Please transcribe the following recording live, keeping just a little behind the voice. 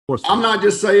course. I'm not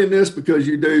just saying this because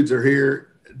you dudes are here.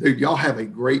 Dude, y'all have a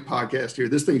great podcast here.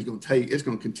 This thing's going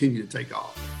to continue to take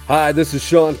off. Hi, this is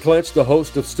Sean Clench, the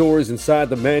host of Stories Inside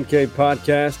the Man Cave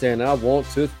podcast, and I want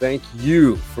to thank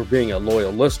you for being a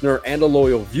loyal listener and a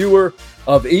loyal viewer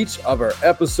of each of our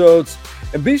episodes.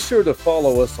 And be sure to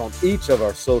follow us on each of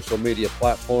our social media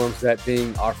platforms, that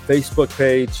being our Facebook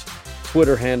page,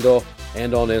 Twitter handle,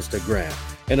 and on Instagram.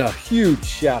 And a huge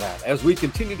shout out. As we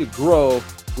continue to grow,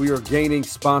 we are gaining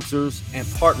sponsors and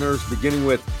partners, beginning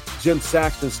with Jim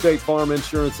Saxton State Farm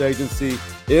Insurance Agency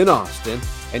in Austin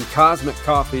and Cosmic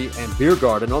Coffee and Beer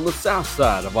Garden on the south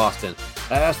side of Austin.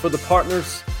 As for the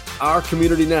partners, Our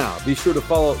Community Now, be sure to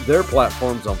follow their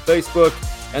platforms on Facebook,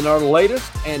 and our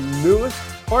latest and newest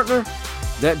partner,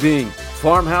 that being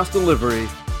Farmhouse Delivery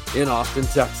in Austin,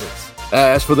 Texas.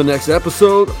 As for the next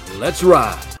episode, let's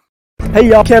ride. Hey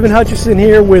y'all, Kevin Hutchison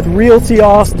here with Realty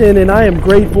Austin, and I am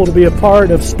grateful to be a part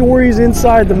of Stories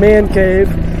Inside the Man Cave,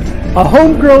 a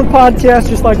homegrown podcast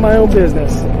just like my own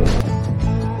business.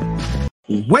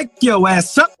 Wake your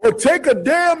ass up or take a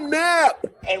damn nap.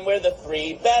 And we're the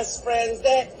three best friends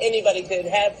that anybody could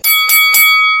have.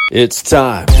 It's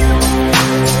time.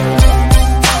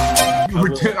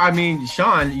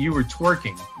 Sean, you were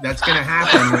twerking. That's going to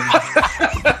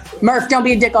happen. Murph, don't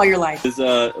be a dick all your life. It's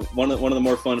one of the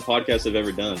more fun podcasts I've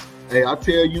ever done. Hey, I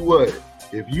tell you what,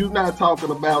 if you're not talking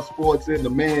about sports in the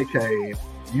man cave,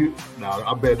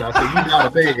 I bet not say you got a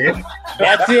bed.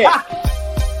 That's it.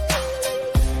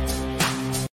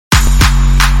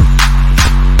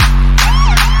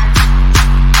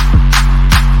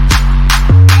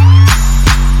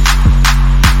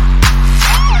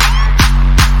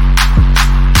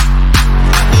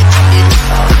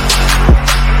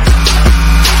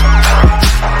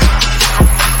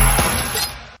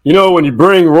 You know, when you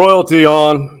bring royalty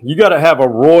on, you got to have a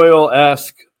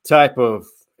royal-esque type of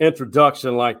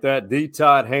introduction like that. D.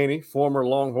 Todd Haney, former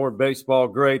Longhorn baseball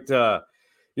great.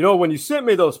 When you sent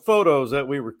me those photos that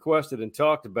we requested and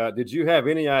talked about, did you have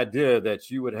any idea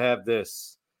that you would have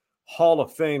this Hall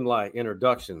of Fame-like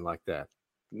introduction like that?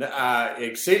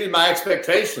 Exceeded my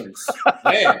expectations.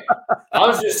 Man, I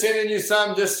was just sending you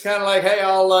some, just kind of like, hey,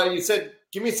 you said,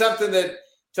 give me something that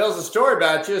tells a story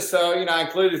about you. So, I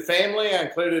included family, I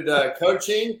included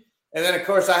coaching. And then, of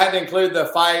course, I had to include the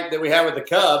fight that we had with the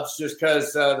Cubs just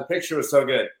because the picture was so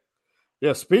good.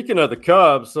 Yeah, speaking of the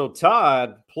Cubs, so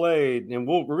Todd played, and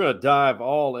we're going to dive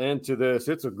all into this.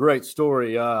 It's a great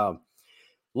story.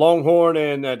 Longhorn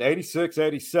in 86,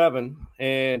 87,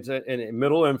 and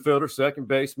middle infielder, second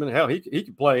baseman. Hell, he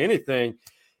could play anything.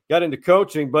 Got into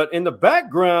coaching. But in the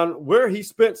background, where he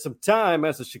spent some time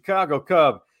as a Chicago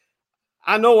Cub,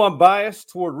 I know I'm biased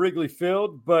toward Wrigley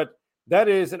Field, but that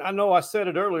is, and I know I said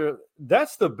it earlier,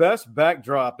 that's the best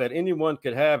backdrop that anyone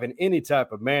could have in any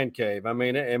type of man cave. I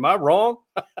mean, am I wrong?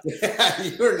 Yeah,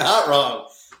 you're not wrong.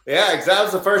 Yeah, because that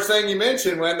was the first thing you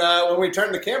mentioned when we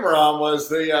turned the camera on was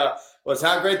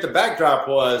how great the backdrop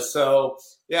was. So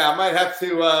yeah, I might have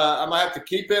to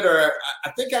keep it, or I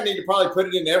think I need to probably put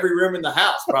it in every room in the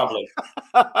house, probably.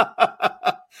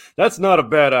 That's not a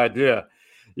bad idea.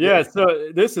 Yeah,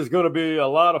 so this is going to be a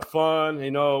lot of fun,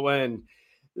 and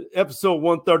episode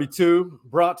 132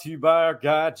 brought to you by our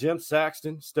guy, Jim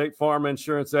Saxton, State Farm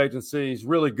Insurance Agency. He's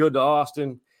really good to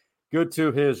Austin, good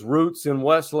to his roots in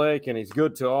Westlake, and he's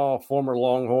good to all former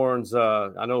Longhorns.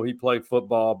 I know he played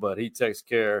football, but he takes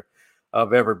care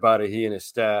of everybody, he and his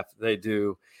staff, they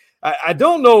do. I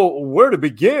don't know where to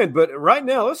begin, but right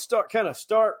now let's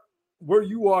start where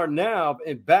you are now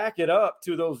and back it up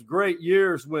to those great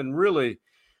years when really –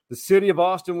 the city of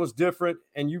Austin was different,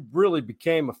 and you really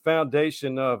became a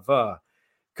foundation of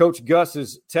Coach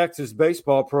Gus's Texas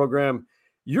baseball program.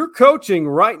 You're coaching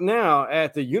right now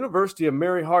at the University of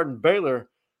Mary Hardin-Baylor,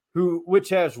 which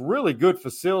has really good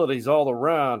facilities all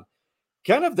around.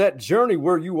 Kind of that journey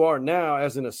where you are now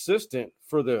as an assistant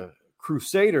for the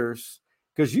Crusaders,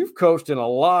 because you've coached in a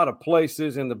lot of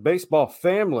places, and the baseball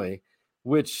family,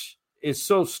 which is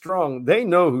so strong, they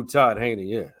know who Todd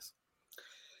Haney is.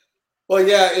 Well,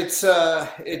 yeah, it's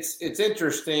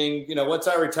interesting. Once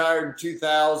I retired in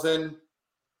 2000,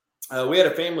 we had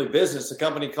a family business, a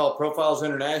company called Profiles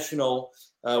International.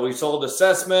 We sold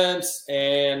assessments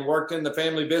and worked in the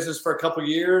family business for a couple of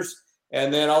years,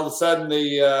 and then all of a sudden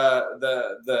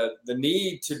the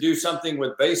need to do something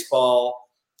with baseball,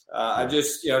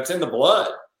 it's in the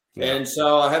blood, and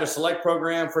so I had a select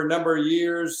program for a number of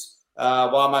years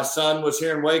while my son was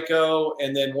here in Waco,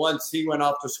 and then once he went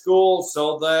off to school,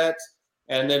 sold that.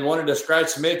 And then wanted to scratch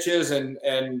some itches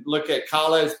and look at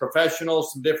college,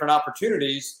 professionals, some different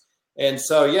opportunities. And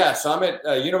so, so I'm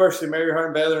at University of Mary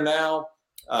Hardin-Baylor now.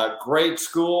 Great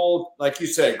school, like you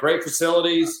said, great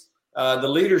facilities. The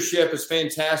leadership is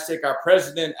fantastic. Our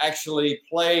president actually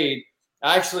played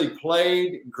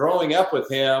growing up with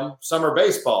him summer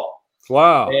baseball.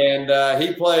 Wow. And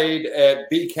he played at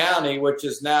B County, which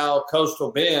is now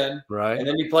Coastal Bend. Right. And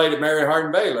then he played at Mary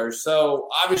Hardin Baylor. So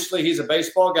obviously he's a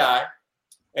baseball guy.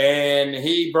 And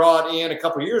he brought in a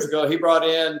couple of years ago,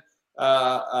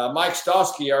 Mike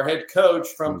Stosky, our head coach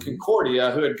from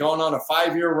Concordia, who had gone on a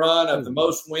 5-year run of the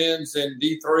most wins in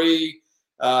D3.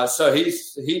 So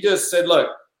he just said, look,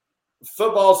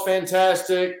 football's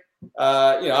fantastic.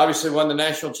 Obviously won the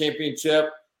national championship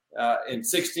in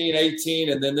 16,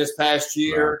 18, and then this past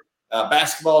year.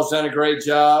 Basketball's done a great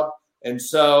job. And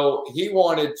so he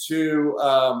wanted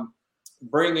to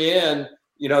bring in,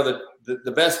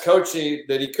 the best coaching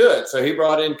that he could. So he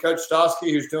brought in Coach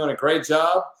Stosky, who's doing a great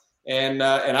job. And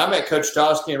I met Coach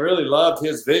Stosky and really loved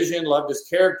his vision, loved his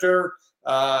character,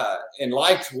 and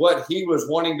liked what he was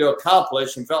wanting to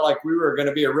accomplish, and felt like we were going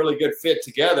to be a really good fit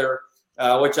together,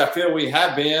 which I feel we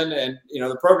have been. And,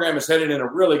 the program is headed in a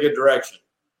really good direction.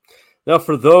 Now,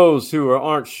 for those who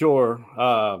aren't sure,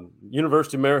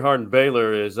 University of Mary Hardin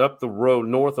Baylor is up the road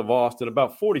north of Austin,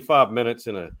 about 45 minutes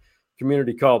in a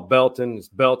community called Belton. It's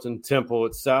Belton Temple.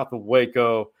 It's south of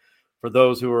Waco. For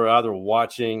those who are either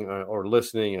watching or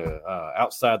listening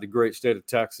outside the great state of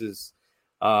Texas,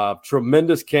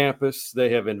 tremendous campus. They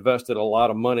have invested a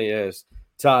lot of money, as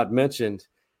Todd mentioned,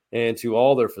 into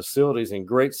all their facilities and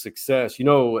great success.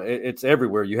 It's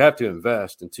everywhere. You have to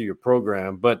invest into your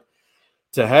program, but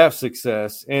to have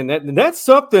success, and that's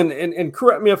something, and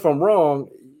correct me if I'm wrong,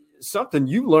 something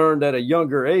you learned at a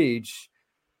younger age,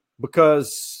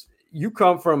 because you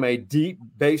come from a deep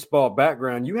baseball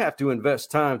background. You have to invest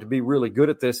time to be really good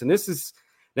at this. And if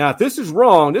this is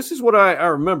wrong, this is what I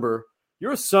remember.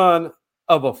 You're a son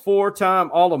of a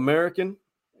 4-time All-American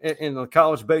in the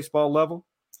college baseball level.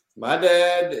 My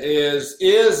dad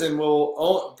is and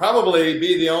will probably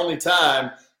be the only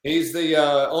time. He's the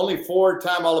only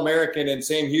 4-time All-American in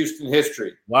Sam Houston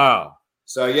history. Wow.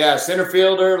 So, center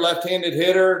fielder, left-handed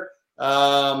hitter.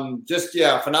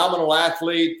 Phenomenal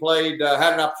athlete.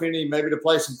 Had an opportunity maybe to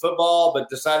play some football, but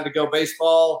decided to go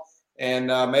baseball, and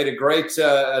made a great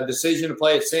decision to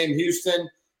play at Sam Houston,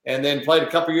 and then played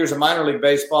a couple years of minor league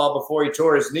baseball before he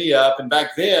tore his knee up. And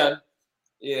back then,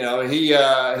 he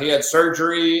had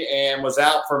surgery and was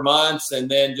out for months, and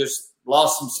then just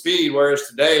lost some speed. Whereas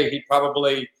today, he'd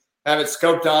probably have it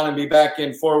scoped on and be back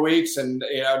in 4 weeks, and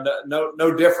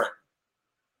no different.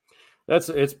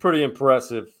 It's pretty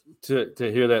impressive to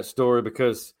hear that story,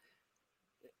 because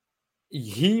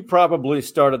he probably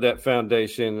started that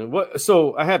foundation.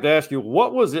 So I have to ask you,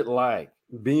 what was it like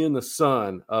being the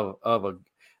son of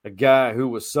a guy who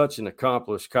was such an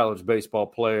accomplished college baseball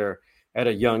player at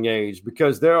a young age?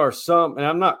 Because there are some, and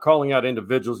I'm not calling out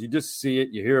individuals, you just see it,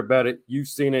 you hear about it, you've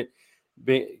seen it,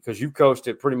 because you've coached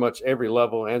at pretty much every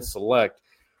level and select.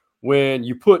 When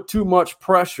you put too much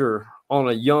pressure on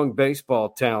a young baseball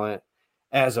talent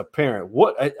as a parent,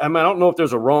 I don't know if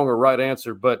there's a wrong or right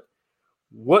answer, but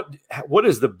what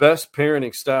is the best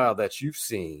parenting style that you've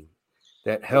seen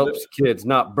that helps kids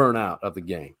not burn out of the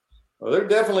game? Well, there are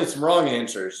definitely some wrong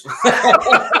answers.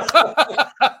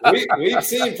 We've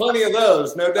seen plenty of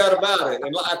those, no doubt about it.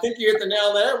 And I think you hit the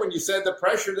nail there when you said the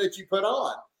pressure that you put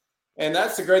on. And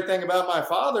that's the great thing about my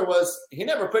father, was he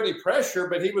never put any pressure,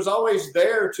 but he was always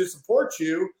there to support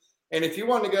you. And if you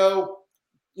want to go,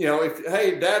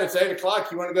 hey, Dad, it's 8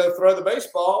 o'clock, you want to go throw the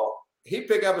baseball, he'd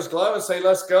pick up his glove and say,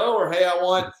 let's go. Or, hey,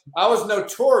 I was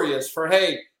notorious for,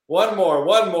 hey, one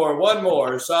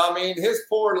more. So, his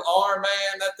poor arm,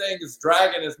 man, that thing is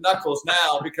dragging his knuckles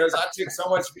now because I took so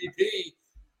much BP.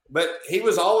 But he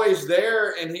was always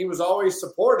there, and he was always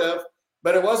supportive.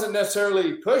 But it wasn't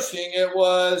necessarily pushing. It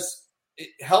was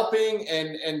helping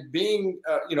and being,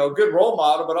 a good role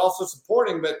model, but also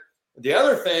supporting. But the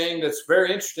other thing that's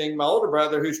very interesting, my older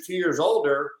brother, who's 2 years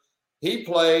older, he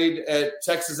played at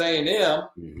Texas A&M,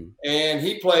 and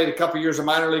he played a couple years of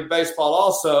minor league baseball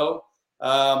also.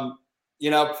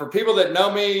 For people that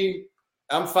know me,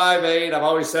 I'm 5'8". I've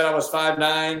always said I was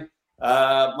 5'9".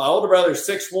 My older brother's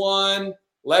 6'1",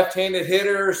 left-handed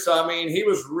hitter. So, he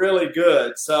was really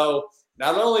good. So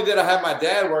not only did I have my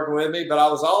dad working with me, but I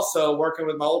was also working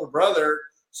with my older brother.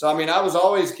 So, I was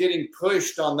always getting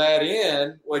pushed on that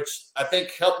end, which I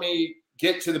think helped me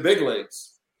get to the big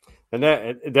leagues. And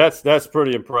that's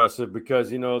pretty impressive,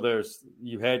 because,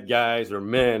 you had guys or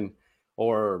men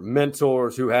or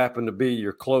mentors who happen to be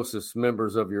your closest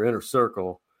members of your inner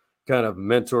circle kind of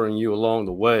mentoring you along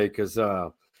the way. Because,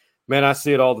 man, I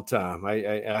see it all the time.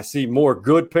 I see more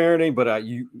good parenting, but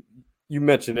you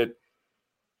mentioned it.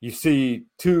 you see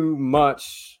too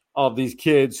much of these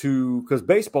kids who, because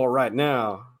baseball right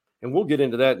now, and we'll get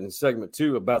into that in segment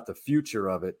 2 about the future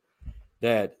of it,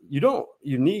 that you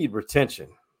need retention.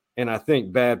 And I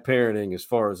think bad parenting as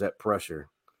far as that pressure.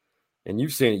 And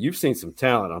you've seen some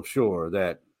talent, I'm sure,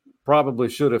 that probably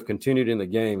should have continued in the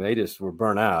game. They just were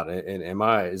burnt out. And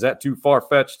is that too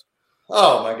far-fetched?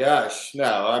 Oh my gosh,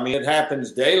 no. I mean, it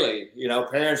happens daily.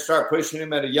 Parents start pushing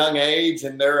them at a young age,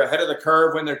 and they're ahead of the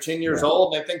curve when they're 10 years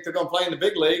old, and they think they're going to play in the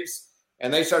big leagues.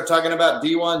 And they start talking about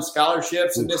D1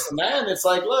 scholarships and this and that. And it's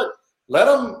like, look, let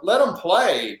them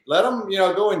play. Let them,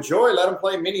 go enjoy. Let them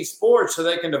play mini sports so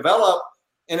they can develop.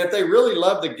 And if they really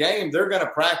love the game, they're going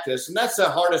to practice. And that's the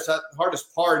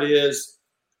hardest part is,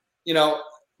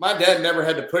 my dad never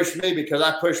had to push me because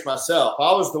I pushed myself.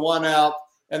 I was the one out.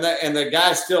 And the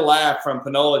guys still laugh from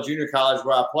Panola Junior College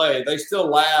where I played. They still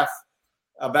laugh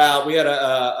about, we had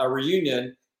a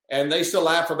reunion, and they still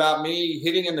laugh about me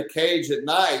hitting in the cage at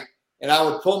night. And I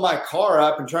would pull my car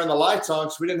up and turn the lights on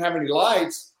because we didn't have any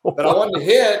lights. But I wanted to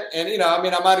hit. And, I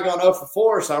might have gone 0 for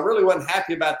 4, so I really wasn't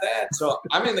happy about that. So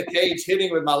I'm in the cage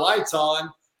hitting with my lights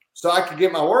on so I could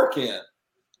get my work in.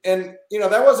 And,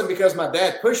 that wasn't because my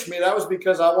dad pushed me. That was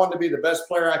because I wanted to be the best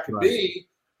player I could be.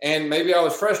 And maybe I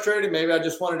was frustrated. Maybe I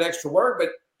just wanted extra work. But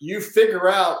you figure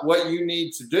out what you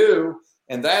need to do.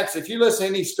 And that's, if you listen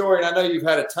to any story, and I know you've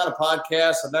had a ton of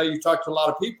podcasts. I know you've talked to a lot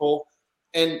of people.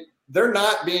 And they're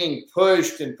not being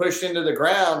pushed into the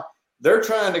ground. They're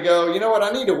trying to go, you know what,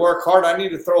 I need to work hard. I need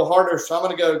to throw harder. So I'm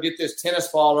going to go get this tennis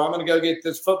ball, or I'm going to go get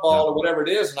this football or whatever it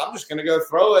is. And I'm just going to go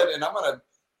throw it, and I'm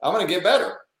going to get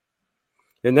better.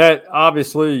 And that,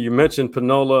 obviously, you mentioned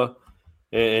Panola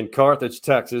and Carthage,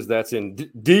 Texas. That's in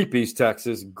deep East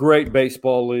Texas. Great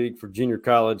baseball league for junior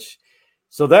college.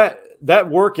 So that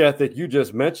work ethic you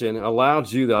just mentioned allowed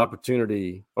you the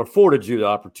opportunity, or afforded you the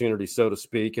opportunity, so to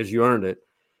speak, as you earned it,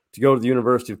 to go to the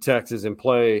University of Texas and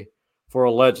play for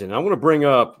a legend. I want to bring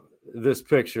up this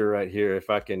picture right here, if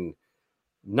I can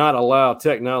not allow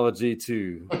technology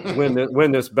to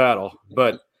win this battle.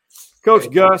 But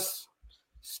Coach Gus,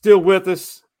 still with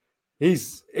us.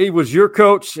 He was your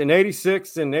coach in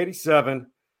 86 and 87.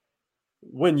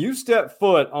 When you stepped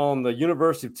foot on the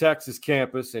University of Texas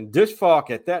campus, and Dish Falk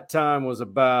at that time was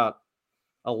about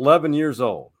 11 years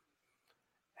old,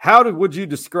 would you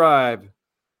describe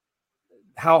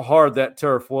how hard that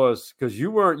turf was? Because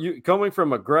you coming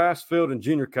from a grass field in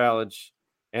junior college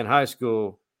and high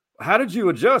school, how did you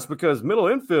adjust? Because middle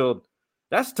infield,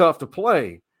 that's tough to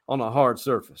play on a hard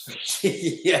surface.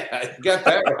 Yeah, you got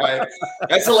that right.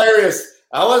 That's hilarious.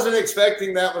 I wasn't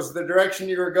expecting that was the direction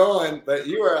you were going, but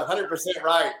you were 100%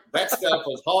 right. That stuff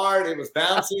was hard. It was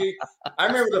bouncy. I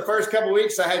remember the first couple of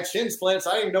weeks I had shin splints.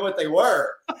 I didn't even know what they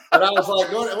were. But I was like,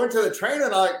 I went to the trainer,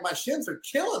 and my shins are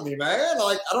killing me, man.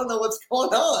 I don't know what's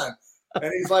going on.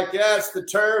 And he's like, yeah, it's the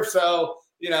turf. So,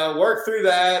 work through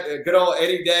that. Good old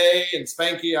Eddie Day and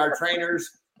Spanky, our trainers.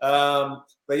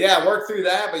 But yeah, work through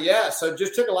that. But yeah, so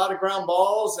just took a lot of ground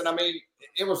balls. And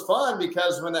it was fun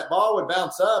because when that ball would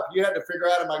bounce up, you had to figure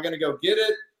out, am I going to go get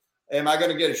it? Am I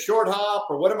going to get a short hop,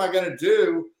 or what am I going to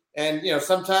do? And,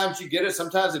 sometimes you get it.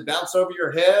 Sometimes it bounced over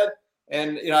your head.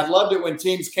 And, I loved it when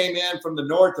teams came in from the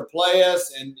north to play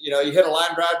us, and, you hit a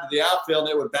line drive to the outfield, and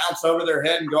it would bounce over their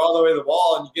head and go all the way to the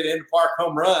wall, and you get an in-park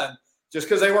home run just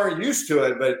because they weren't used to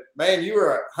it. But, man, you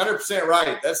were 100%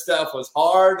 right. That stuff was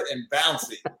hard and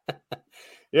bouncy.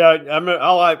 Yeah, I mean,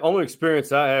 only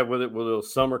experience I had with it were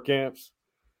those summer camps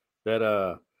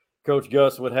that Coach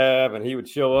Gus would have, and he would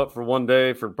show up for one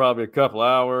day for probably a couple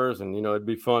hours, and it'd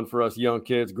be fun for us young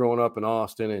kids growing up in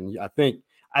Austin. And I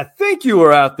think you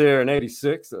were out there in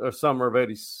 '86 or summer of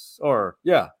 '80, or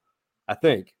yeah, I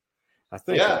think.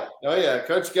 Yeah, oh yeah,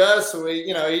 Coach Gus.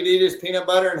 He'd eat his peanut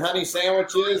butter and honey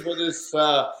sandwiches with his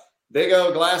big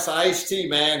old glass of iced tea.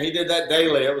 Man, he did that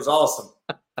daily. It was awesome.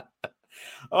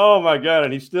 Oh my God,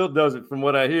 and he still does it from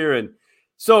what I hear. And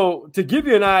so, to give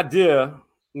you an idea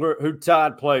who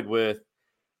Todd played with,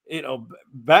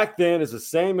 back then is the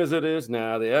same as it is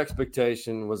now. The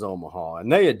expectation was Omaha, and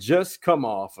they had just come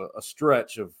off a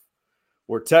stretch of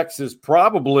where Texas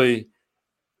probably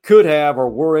could have or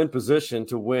were in position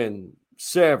to win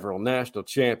several national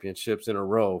championships in a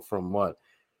row from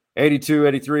 82,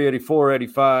 83, 84,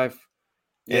 85.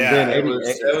 Yeah, and then it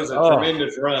was a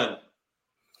tremendous run.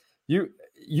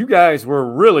 You guys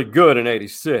were really good in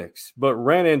 86, but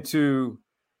ran into,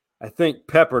 I think,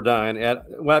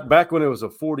 Pepperdine back when it was a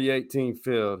 40-18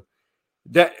 field.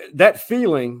 That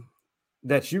feeling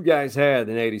that you guys had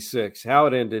in 86, how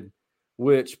it ended,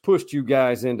 which pushed you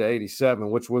guys into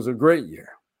 87, which was a great year.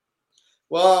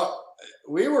 Well,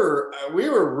 we were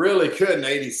really good in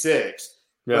 86,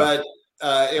 but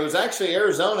it was actually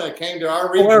Arizona came to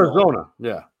our region. Arizona,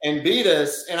 yeah, and beat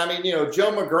us. And I mean,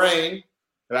 Joe McGrain,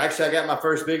 who actually I got my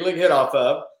first big league hit off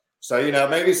of. So,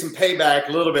 maybe some payback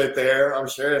a little bit there. I'm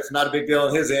sure it's not a big deal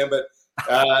on his end, but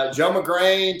Joe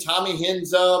McGrain, Tommy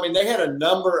Henzo, I mean, they had a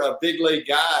number of big league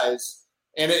guys,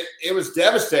 and it was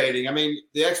devastating. I mean,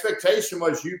 the expectation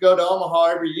was you go to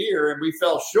Omaha every year, and we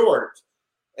fell short.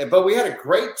 But we had a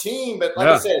great team. But like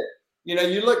I said,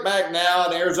 you look back now,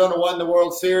 and Arizona won the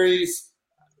World Series.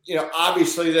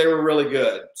 Obviously they were really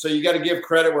good. So you got to give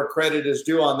credit where credit is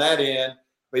due on that end.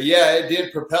 But, yeah, it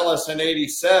did propel us in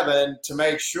 87 to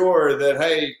make sure that,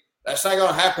 hey, that's not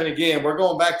going to happen again. We're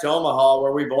going back to Omaha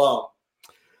where we belong.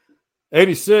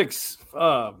 86,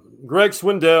 Greg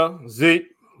Swindell, Zeke,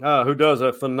 who does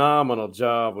a phenomenal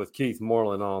job with Keith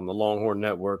Moreland on the Longhorn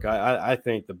Network. I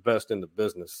think the best in the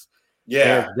business.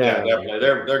 Yeah, definitely.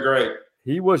 They're great.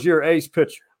 He was your ace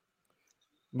pitcher.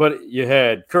 But you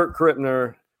had Kurt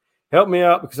Krippner. Help me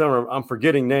out because I'm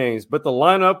forgetting names. But the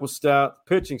lineup was stout.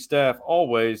 Pitching staff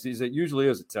always, it usually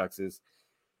is at Texas.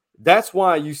 That's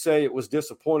why you say it was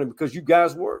disappointing, because you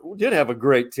guys did have a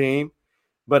great team.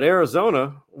 But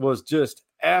Arizona was just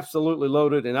absolutely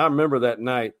loaded. And I remember that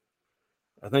night,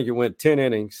 I think it went 10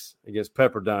 innings against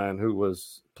Pepperdine, who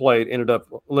ended up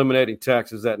eliminating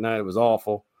Texas that night. It was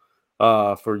awful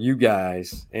for you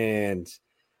guys.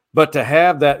 But to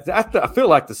have that, I feel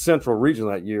like the Central region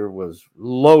that year was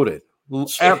loaded,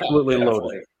 absolutely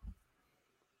loaded.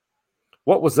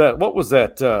 What was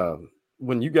that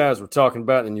when you guys were talking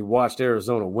about it and you watched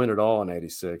Arizona win it all in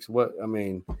 86?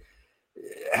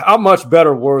 How much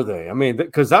better were they? I mean,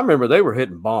 because I remember they were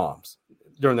hitting bombs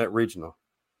during that regional.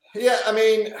 Yeah, I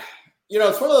mean,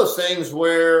 it's one of those things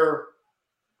where,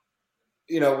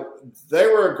 they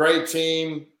were a great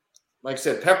team. Like I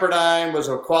said, Pepperdine was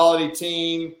a quality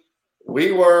team.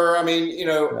 We were,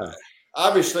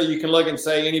 obviously you can look and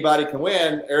say anybody can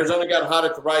win. Arizona got hot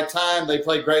at the right time. They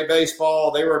played great baseball.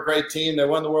 They were a great team. They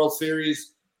won the World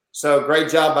Series. So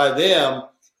great job by them.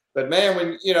 But, man,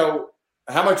 when,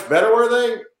 how much better were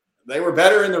they? They were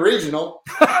better in the regional,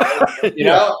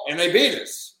 and they beat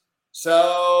us.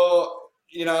 So,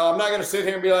 I'm not going to sit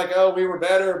here and be like, oh, we were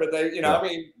better. But they,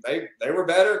 they were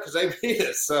better because they beat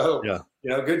us. So,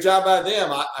 good job by them.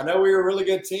 I know we were a really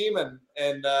good team, and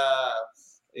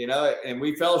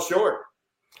we fell short.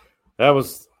 That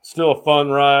was still a fun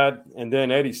ride. And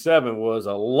then 87 was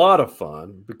a lot of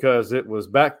fun because it was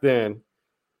back then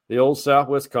the old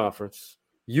Southwest Conference.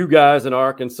 You guys in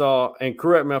Arkansas, and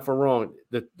correct me if I'm wrong,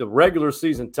 the regular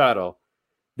season title,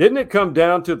 didn't it come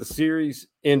down to the series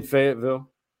in Fayetteville?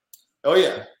 Oh,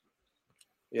 yeah.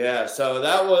 Yeah, so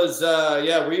that was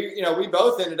we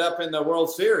both ended up in the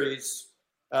World Series.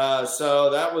 So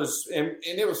that was and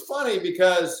it was funny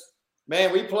because,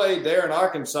 man, we played there in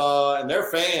Arkansas, and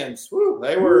their fans,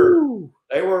 they were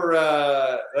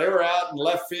out in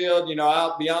left field,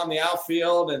 out beyond the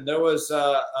outfield, and there was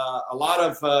a lot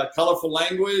of colorful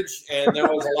language, and there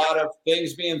was a lot of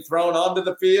things being thrown onto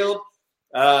the field.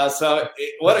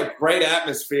 What a great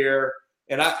atmosphere.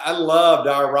 And I loved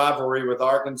our rivalry with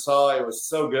Arkansas. It was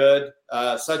so good,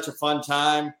 such a fun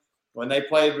time when they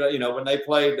played. At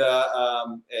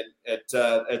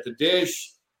the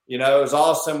Dish, it was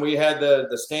awesome. We had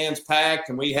the stands packed,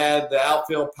 and we had the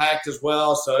outfield packed as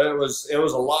well. So it was a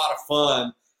lot of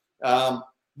fun.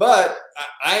 But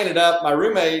I ended up, my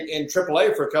roommate in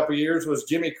AAA for a couple of years was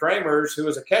Jimmy Kramers, who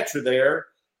was a catcher there,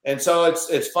 and so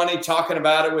it's funny talking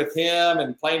about it with him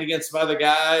and playing against some other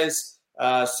guys.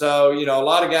 A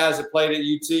lot of guys that played at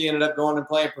UT ended up going and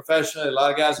playing professionally. A lot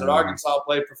of guys at Arkansas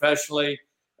played professionally.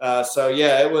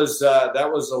 It was that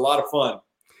was a lot of fun.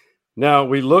 Now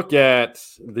we look at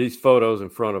these photos in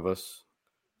front of us,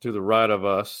 to the right of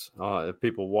us,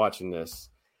 people watching this.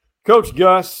 Coach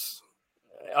Gus,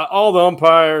 all the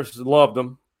umpires loved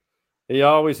him. He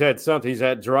always had something. He's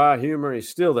had dry humor. He's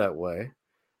still that way.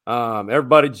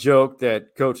 Everybody joked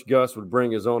that Coach Gus would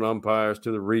bring his own umpires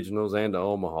to the regionals and to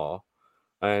Omaha.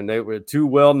 And they were two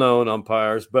well-known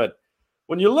umpires. But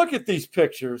when you look at these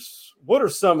pictures, what are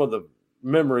some of the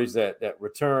memories that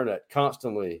return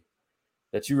constantly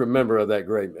that you remember of that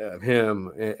great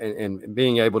him and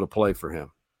being able to play for him?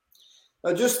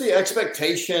 Just the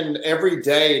expectation every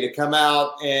day to come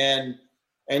out and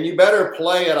you better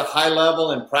play at a high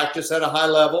level and practice at a high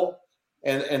level.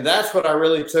 And that's what I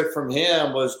really took from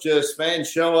him was just, man,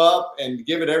 show up and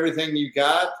give it everything you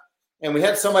got. And we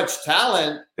had so much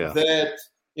talent that,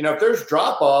 if there's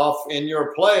drop off in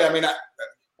your play, I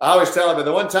always tell him, but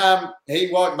the one time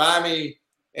he walked by me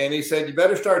and he said, you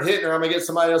better start hitting or I'm going to get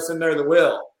somebody else in there that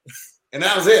will. And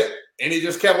that was it. And he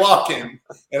just kept walking.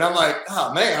 And I'm like,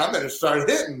 oh, man, I better start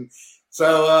hitting.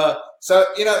 So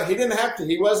he didn't have to.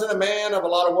 He wasn't a man of a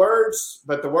lot of words,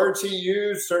 but the words he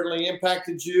used certainly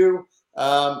impacted you.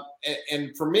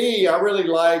 And for me, I really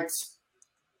liked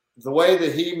the way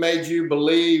that he made you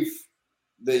believe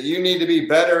that you need to be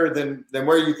better than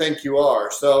where you think you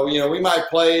are. So, we might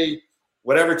play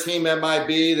whatever team that might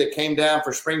be that came down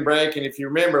for spring break. And if you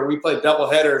remember, we played double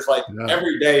headers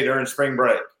every day during spring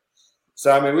break.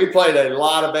 So, we played a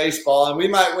lot of baseball, and we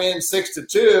might win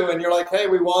 6-2, and you're like, hey,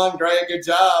 we won, great, good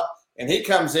job. And he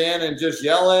comes in and just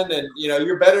yelling, and,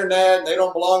 you're better than that, and they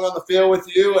don't belong on the field with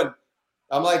you. And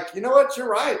I'm like, you know what, you're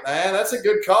right, man, that's a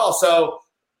good call. So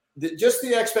just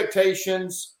the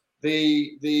expectations,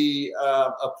 the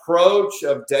approach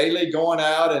of daily going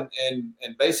out and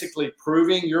basically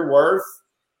proving your worth,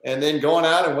 and then going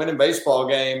out and winning baseball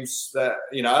games. A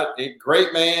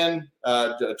great man,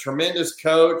 a tremendous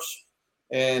coach,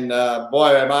 and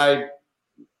boy, am I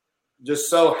just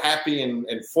so happy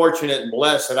and fortunate and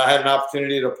blessed that I had an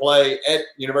opportunity to play at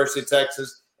University of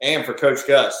Texas and for Coach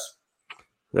Gus.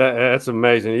 That's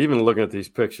amazing. Even looking at these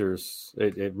pictures,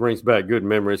 it brings back good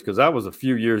memories because I was a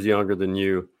few years younger than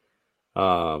you.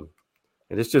 And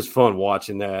it's just fun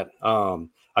watching that.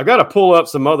 I got to pull up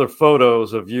some other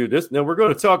photos of you. Now we're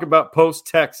going to talk about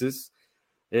post-Texas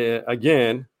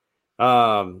again.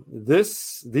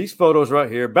 These photos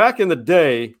right here. Back in the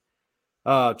day,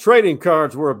 trading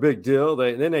cards were a big deal.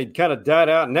 Then they kind of died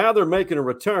out. Now they're making a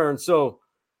return. So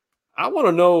I want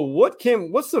to know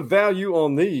what's the value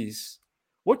on these?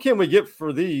 What can we get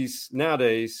for these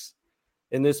nowadays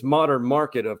in this modern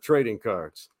market of trading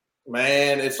cards?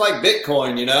 Man, it's like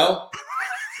Bitcoin,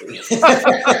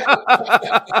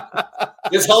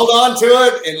 Just hold on to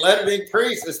it and let it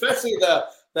increase, especially the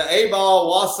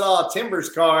A-ball Wausau Timbers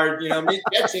card, me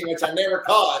catching, which I never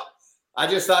caught. I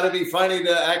just thought it'd be funny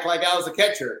to act like I was a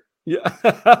catcher. Yeah.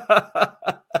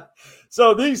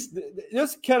 So this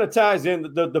kind of ties in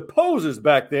the poses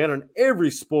back then in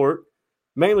every sport.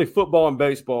 Mainly football and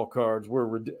baseball cards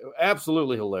were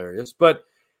absolutely hilarious. But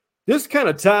this kind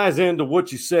of ties into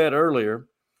what you said earlier.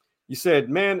 You said,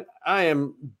 man, I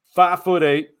am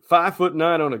 5'8",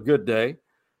 5'9" on a good day.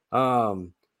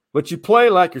 But you play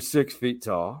like you're 6 feet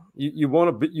tall.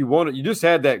 You just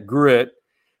had that grit.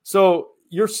 So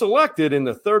you're selected in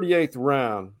the 38th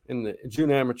round in the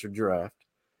June Amateur Draft.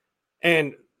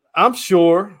 And I'm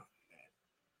sure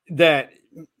that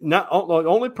not the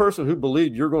only person who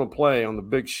believed you're going to play on the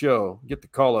big show, get the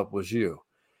call up, was you.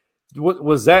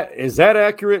 Is that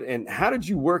accurate? And how did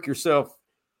you work yourself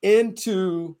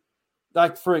into,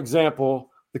 like, for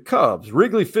example, the Cubs,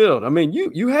 Wrigley Field?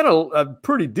 You had a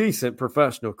pretty decent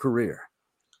professional career.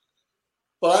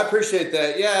 Well, I appreciate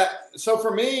that. Yeah. So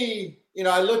for me,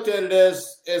 I looked at it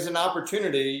as an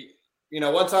opportunity.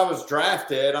 Once I was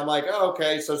drafted, I'm like, oh,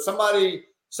 okay, so somebody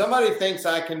thinks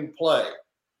I can play.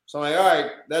 So I'm like, all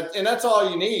right, that's all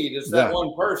you need is that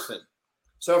one person.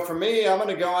 So for me, I'm going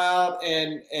to go out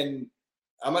and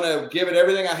I'm going to give it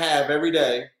everything I have every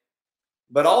day,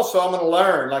 but also I'm going to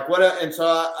learn and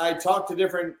so I talk to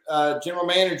different general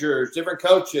managers, different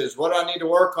coaches, what I need to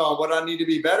work on, what I need to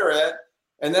be better at.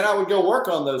 And then I would go work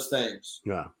on those things.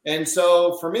 Yeah. And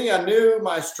so for me, I knew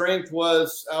my strength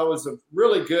was I was a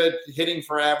really good hitting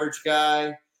for average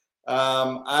guy.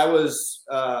 I was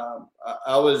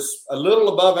a little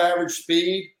above average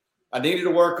speed. I needed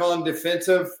to work on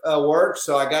defensive work,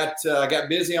 so I got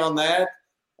busy on that,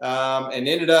 and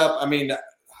ended up. I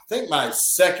think my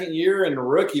second year in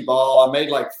rookie ball, I made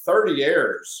like 30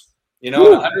 errors, in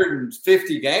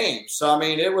 150 games. So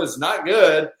it was not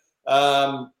good.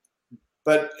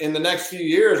 But in the next few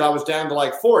years, I was down to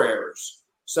like 4 errors.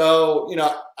 So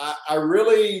I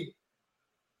really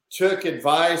took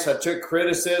advice. I took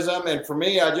criticism. And for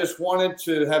me, I just wanted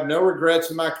to have no regrets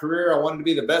in my career. I wanted to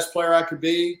be the best player I could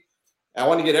be. I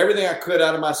wanted to get everything I could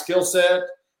out of my skill set.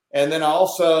 And then I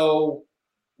also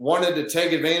wanted to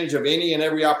take advantage of any and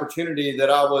every opportunity that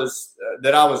I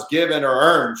was given or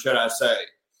earned, should I say.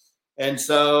 And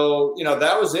so,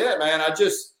 that was it, man. I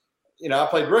just, I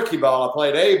played rookie ball. I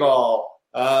played A-ball.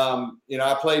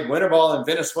 I played winter ball in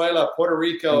Venezuela, Puerto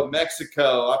Rico,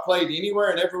 Mexico. I played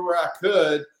anywhere and everywhere I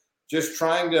could, just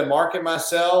trying to market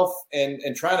myself and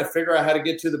trying to figure out how to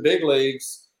get to the big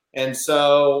leagues. And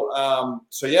so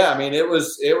yeah, it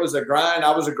was a grind.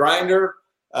 I was a grinder.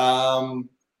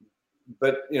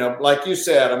 But like you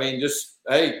said, just,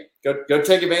 hey, go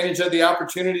take advantage of the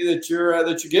opportunity that you're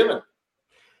given.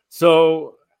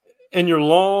 So in your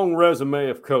long resume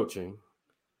of coaching,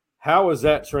 how is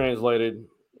that translated?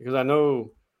 Because I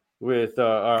know with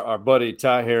our buddy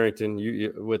Ty Harrington,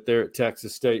 you with there at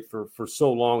Texas State for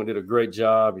so long, did a great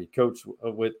job. You coached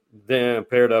with them,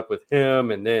 paired up with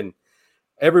him, and then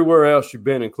everywhere else you've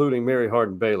been, including Mary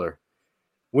Hardin Baylor,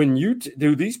 when you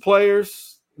do these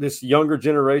players, this younger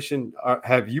generation,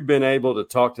 have you been able to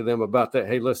talk to them about that?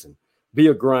 Hey, listen, be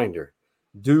a grinder.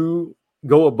 Do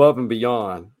go above and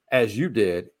beyond as you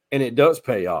did, and it does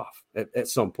pay off at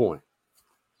some point.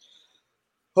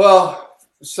 Well,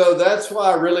 so that's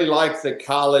why I really like the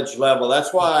college level.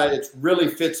 That's why it really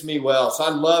fits me well. So I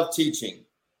love teaching.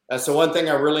 That's the one thing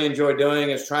I really enjoy doing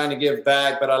is trying to give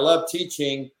back. But I love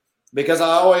teaching because I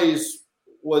always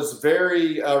was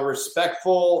very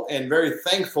respectful and very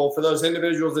thankful for those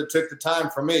individuals that took the time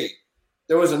for me.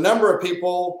 There was a number of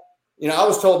people, I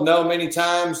was told no many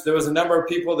times. There was a number of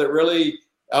people that really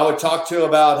I would talk to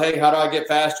about, hey, how do I get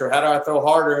faster? How do I throw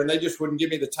harder? And they just wouldn't give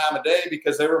me the time of day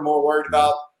because they were more worried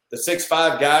about the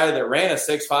 6'5" guy that ran a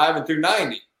 6'5" and threw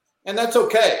 90. And that's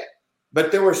okay.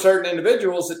 But there were certain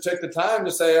individuals that took the time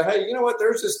to say, hey, you know what?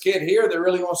 There's this kid here that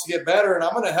really wants to get better, and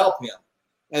I'm going to help him.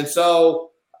 And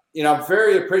so, I'm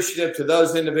very appreciative to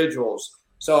those individuals.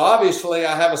 So obviously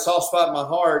I have a soft spot in my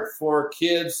heart for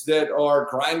kids that are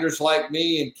grinders like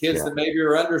me and kids that maybe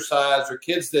are undersized or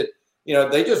kids that,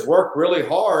 they just work really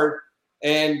hard,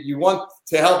 and you want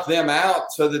to help them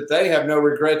out so that they have no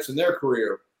regrets in their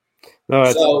career.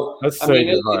 No,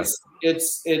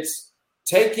 it's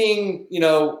taking,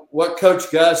 what Coach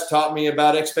Gus taught me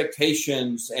about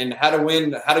expectations and how to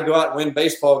win, how to go out and win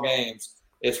baseball games.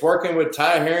 It's working with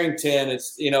Ty Harrington.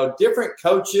 It's, different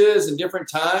coaches and different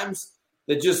times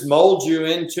that just mold you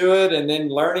into it, and then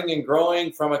learning and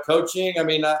growing from a coaching. I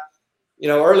mean,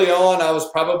 early on, I was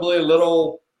probably a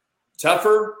little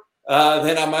tougher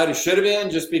than I might have should have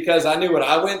been just because I knew what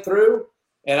I went through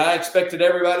and I expected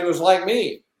everybody was like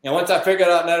me. And once I figured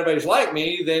out not everybody's like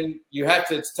me, then you have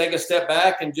to take a step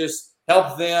back and just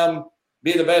help them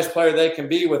be the best player they can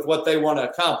be with what they want to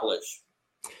accomplish.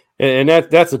 And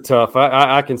that's a tough.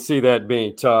 I can see that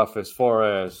being tough as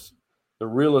far as the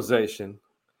realization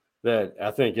that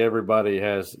I think everybody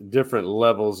has different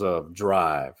levels of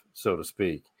drive, so to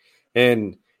speak.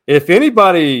 And if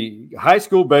anybody, high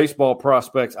school baseball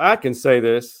prospects, I can say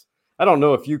this. I don't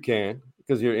know if you can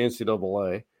because you're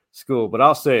NCAA school, but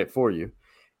I'll say it for you.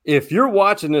 If you're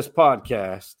watching this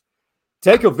podcast,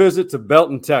 take a visit to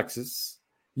Belton, Texas,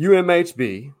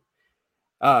 UMHB.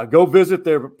 Go visit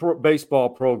their baseball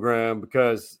program,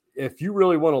 because if you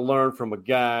really want to learn from a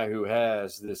guy who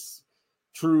has this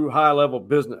true high-level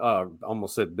business,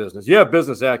 almost said business. Yeah,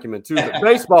 business acumen too, but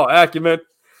baseball acumen,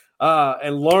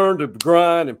 and learn to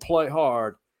grind and play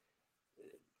hard,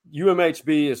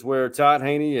 UMHB is where Todd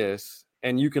Haney is,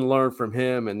 and you can learn from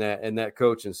him and that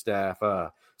coaching staff.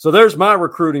 So there's my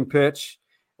recruiting pitch.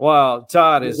 While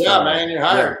Todd is, man, you're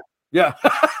hired. Yeah.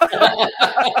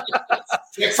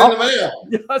 Check's in the mail.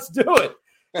 Yeah, let's do it.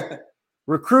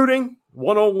 Recruiting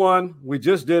 101. We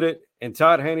just did it, and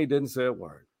Todd Haney didn't say a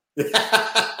word.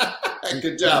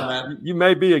 Good job, man. You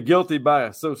may be a guilty by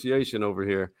association over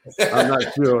here. I'm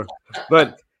not sure.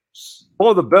 But one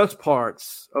of the best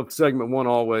parts of segment one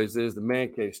always is the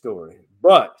man cave story.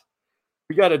 But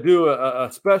we got to do a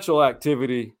special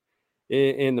activity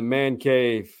in the man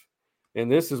cave. And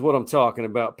this is what I'm talking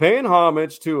about. Paying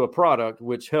homage to a product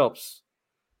which helps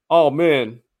all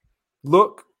men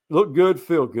look good,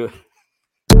 feel good.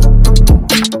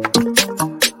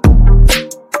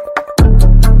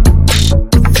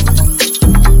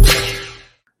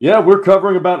 Yeah, we're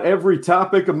covering about every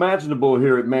topic imaginable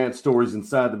here at Man Stories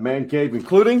Inside the Man Cave,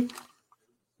 including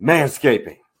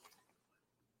manscaping.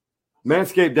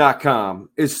 Manscaped.com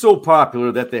is so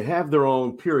popular that they have their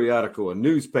own periodical, a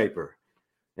newspaper.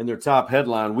 And their top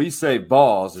headline, "We Save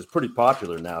Balls," is pretty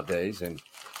popular nowadays. And,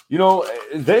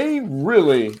 they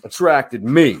really attracted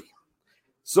me,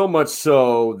 so much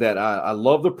so that I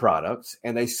love the products.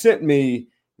 And they sent me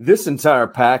this entire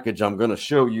package I'm going to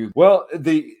show you. Well,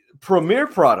 the premier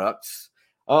products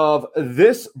of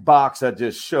this box I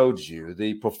just showed you,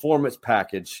 the Performance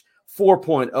Package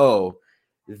 4.0,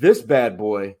 this bad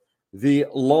boy, the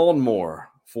Lawnmower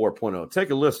 4.0.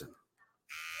 Take a listen.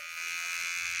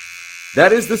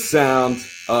 That is the sound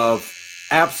of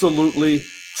absolutely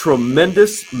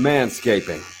tremendous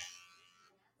manscaping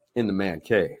in the man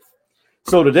cave.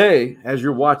 So today, as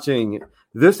you're watching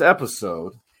this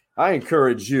episode, I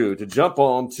encourage you to jump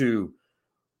on to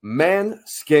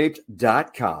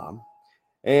manscaped.com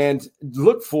and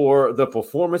look for the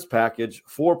Performance Package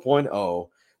 4.0.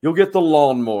 You'll get the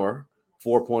Lawnmower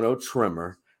 4.0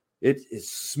 trimmer. It is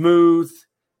smooth,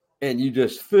 and you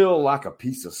just feel like a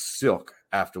piece of silk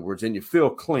afterwards, and you feel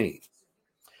clean.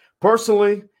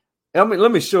 Personally,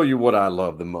 let me show you what I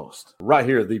love the most. Right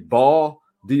here, the Ball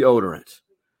Deodorant.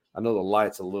 I know the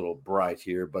light's a little bright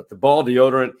here, but the Ball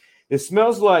Deodorant, it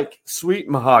smells like sweet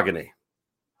mahogany.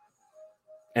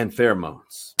 and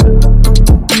pheromones.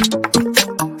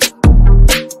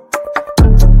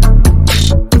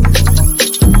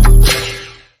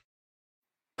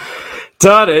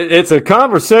 Todd, it's a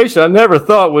conversation I never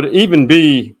thought would even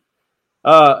be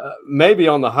maybe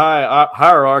on the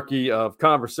hierarchy of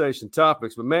conversation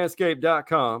topics, but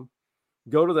manscaped.com,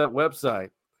 go to that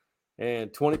website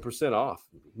and 20% off.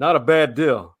 Not a bad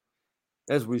deal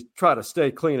as we try to stay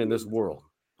clean in this world.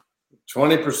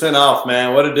 20% off,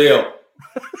 man. What a deal.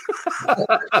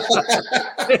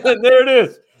 There it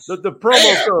is. The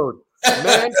promo code,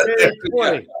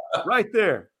 Manscaped20, right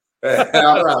there.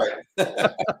 All right.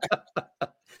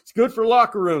 It's good for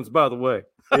locker rooms, by the way.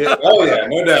 Yeah. Oh, yeah,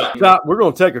 no doubt. Scott, we're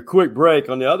going to take a quick break.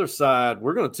 On the other side,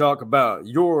 we're going to talk about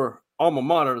your alma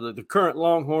mater, the current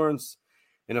Longhorns,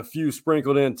 and a few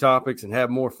sprinkled in topics, and have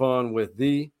more fun with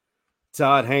the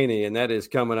Todd Haney, and that is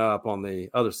coming up on the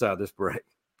other side of this break.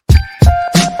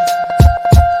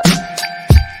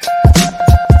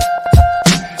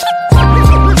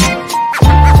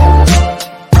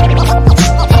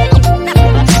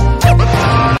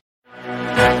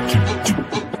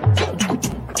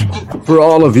 For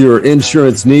all of your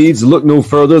insurance needs, look no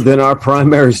further than our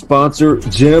primary sponsor,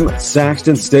 Jim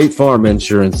Saxton State Farm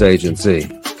Insurance Agency.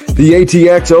 The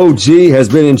ATX OG has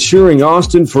been insuring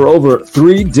Austin for over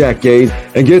 3 decades.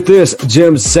 And get this,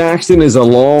 Jim Saxton is a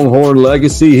Longhorn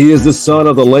legacy. He is the son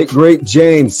of the late, great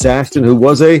James Saxton, who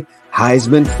was a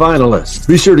Heisman finalist.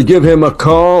 Be sure to give him a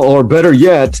call, or better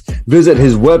yet, visit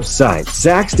his website,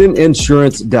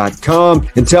 saxtoninsurance.com,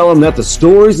 and tell him that the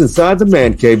stories inside the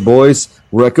Man Cave Boys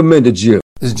recommended you.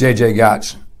 This is JJ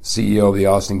Gotch, CEO of the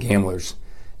Austin Gamblers,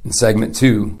 and segment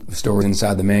 2 of Stories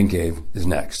Inside the Man Cave is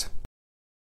next.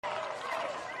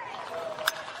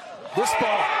 This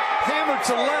ball hammered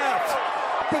to left,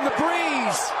 up in the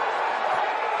breeze.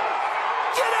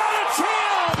 Get out of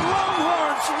town,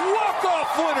 Longhorns,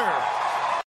 walk-off winner.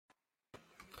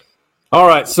 All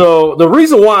right, so the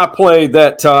reason why I played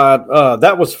that, Todd,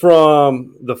 that was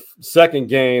from the second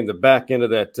game, the back end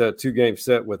of that 2-game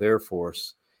set with Air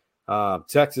Force.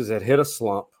 Texas had hit a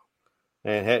slump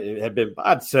and had been,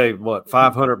 I'd say,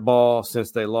 500 ball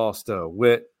since they lost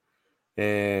Witt,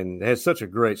 and had such a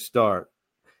great start.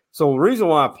 So the reason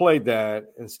why I played that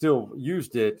and still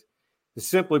used it is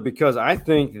simply because I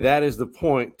think that is the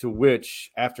point to which,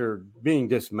 after being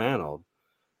dismantled,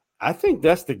 I think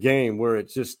that's the game where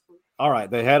it's just, all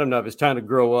right, they had enough. It's time to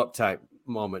grow up type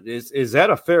moment. Is that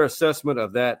a fair assessment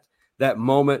of that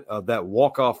moment of that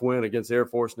walk-off win against Air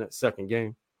Force in that second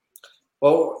game?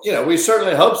 Well, we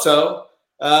certainly hope so.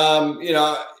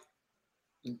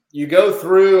 You go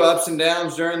through ups and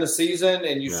downs during the season,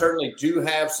 and you certainly do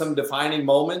have some defining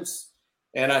moments.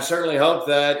 And I certainly hope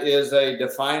that is a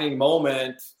defining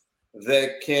moment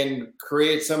that can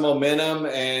create some momentum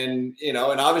and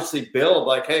obviously build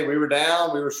like, hey, we were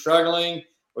down, we were struggling.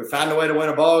 We found a way to win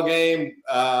a ball game,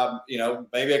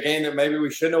 maybe a game that maybe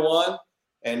we shouldn't have won.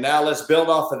 And now let's build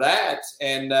off of that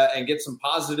and get some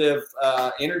positive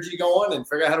energy going and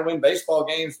figure out how to win baseball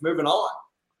games moving on.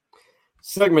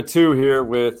 Segment 2 here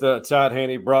with Todd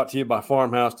Haney, brought to you by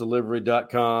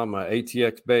FarmhouseDelivery.com,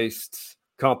 ATX-based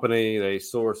company. They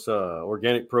source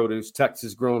organic produce,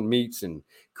 Texas-grown meats, and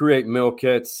create meal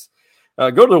kits. Go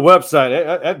to the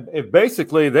website.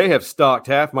 Basically, they have stocked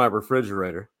half my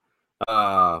refrigerator.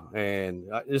 And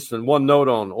just one note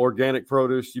on organic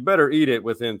produce, you better eat it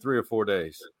within 3 or 4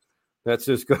 days. That's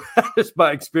just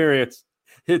by experience.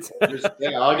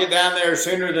 I'll get down there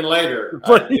sooner than later.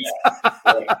 I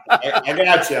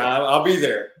got you. I'll be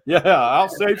there. Yeah, I'll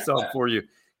save some for you.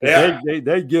 Yeah.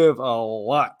 They give a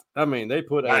lot. I mean, they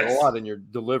put a lot in your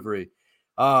delivery.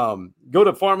 Go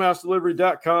to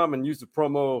farmhousedelivery.com and use the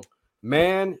promo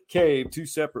Man Cave, 2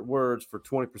 separate words, for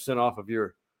 20% off of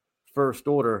your first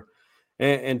order.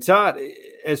 And Todd,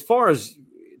 as far as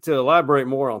to elaborate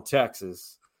more on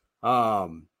Texas,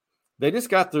 they just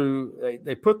got through.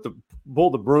 They pulled the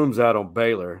brooms out on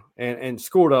Baylor and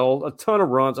scored a ton of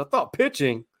runs. I thought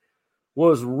pitching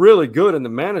was really good in the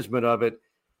management of it.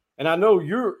 And I know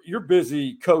you're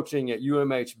busy coaching at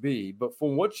UMHB, but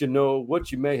from what you know,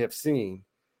 what you may have seen,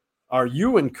 are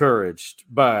you encouraged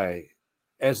by,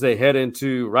 as they head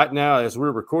into right now, as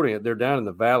we're recording it, they're down in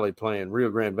the Valley playing Rio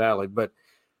Grande Valley, but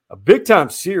a big-time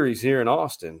series here in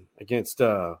Austin against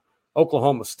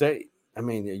Oklahoma State. I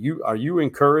mean, are you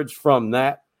encouraged from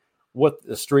that, what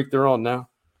the streak they're on now?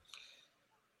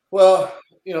 Well,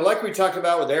 like we talked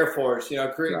about with Air Force,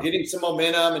 getting some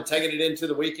momentum and taking it into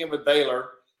the weekend with Baylor.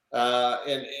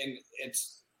 And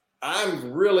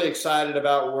I'm really excited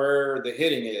about where the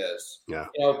hitting is. Yeah.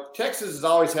 Texas has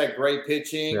always had great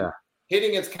pitching. Yeah.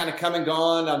 hitting has kind of come and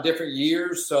gone on different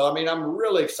years. So, I mean, I'm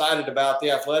really excited about the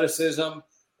athleticism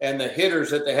and the hitters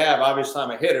that they have. Obviously,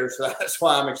 I'm a hitter, so that's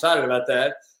why I'm excited about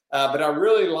that. But I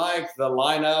really like the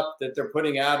lineup that they're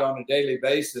putting out on a daily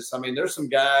basis. I mean, there's some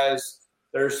guys,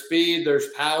 there's speed, there's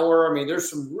power. I mean, there's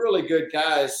some really good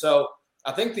guys. So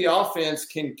I think the offense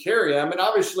can carry them. And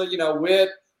obviously, you know,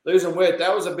 losing Witt,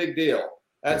 that was a big deal.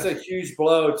 That's a huge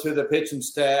blow to the pitching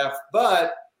staff.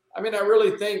 But, I mean, I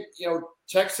really think, you know,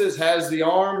 Texas has the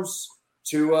arms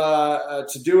to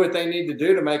do what they need to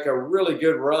do to make a really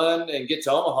good run and get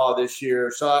to Omaha this year.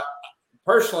 So,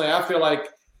 personally, I feel like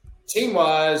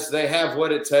team-wise, they have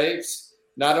what it takes,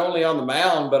 not only on the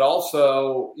mound, but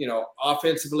also, you know,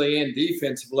 offensively and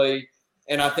defensively.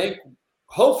 And I think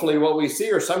hopefully what we see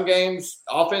are some games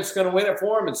offense is going to win it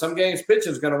for them and some games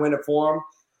pitching is going to win it for them.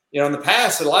 You know, in the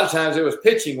past, a lot of times it was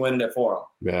pitching winning it for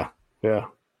them. Yeah.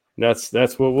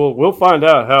 That's what we'll find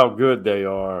out how good they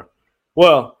are.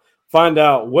 Well, find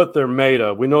out what they're made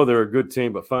of. We know they're a good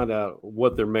team, but find out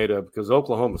what they're made of because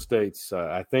Oklahoma State's,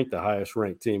 I think, the highest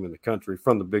ranked team in the country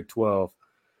from the Big 12.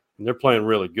 And they're playing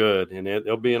really good, and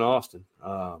they'll be in Austin.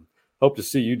 Hope to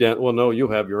see you down. Well, no,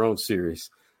 you'll have your own series.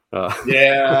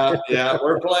 Yeah.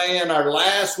 We're playing our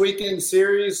last weekend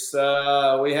series.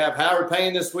 We have Howard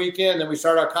Payne this weekend, then we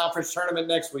start our conference tournament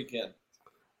next weekend.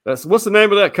 What's the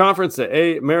name of that conference?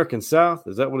 The American South?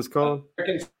 Is that what it's called?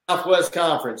 American Southwest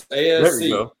Conference,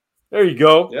 ASC. There you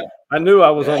go. Yeah. I knew I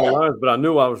was on the lines, but I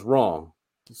knew I was wrong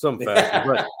in some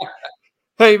fashion. But,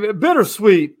 hey,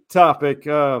 bittersweet topic.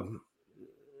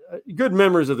 Good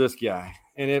memories of this guy,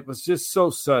 and it was just so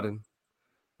sudden.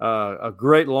 A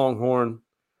great Longhorn.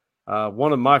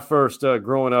 One of my first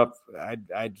growing up,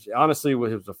 I honestly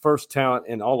was the first talent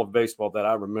in all of baseball that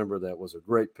I remember that was a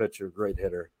great pitcher, great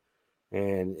hitter.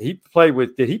 And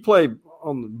did he play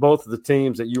on both of the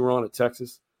teams that you were on at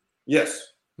Texas?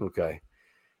 Yes. Okay.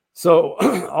 So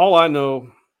all I know,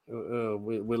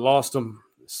 we lost him,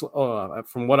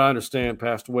 from what I understand,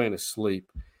 passed away in his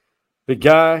sleep. The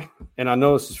guy, and I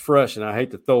know this is fresh and I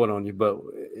hate to throw it on you, but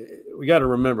we got to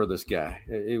remember this guy.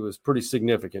 It was pretty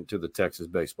significant to the Texas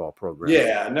baseball program.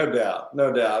 Yeah, no doubt.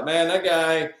 Man, that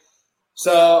guy,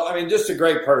 so, I mean, just a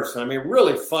great person. I mean,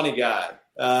 really funny guy.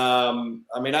 I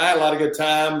mean, I had a lot of good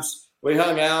times. We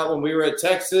hung out when we were at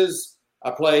Texas. I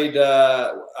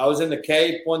was in the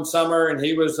Cape one summer and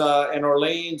he was in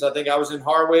Orleans. I think I was in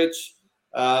Harwich.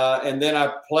 And then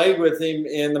I played with him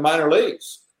in the minor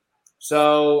leagues.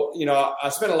 So, you know, I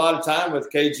spent a lot of time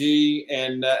with KG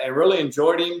and really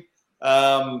enjoyed him.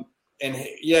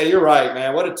 You're right,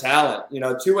 man. What a talent, you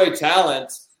know, two-way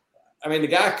talent. I mean, the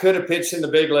guy could have pitched in the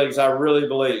big leagues, I really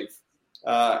believe.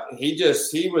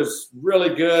 He was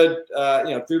really good,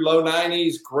 through low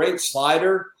 90s, great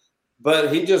slider,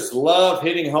 but he just loved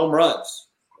hitting home runs.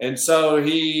 And so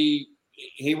he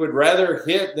would rather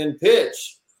hit than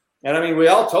pitch. And I mean, we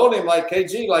all told him, like,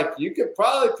 KG, like, you could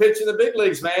probably pitch in the big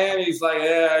leagues, man. He's like,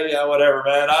 yeah, whatever,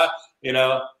 man.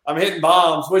 I'm hitting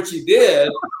bombs, which he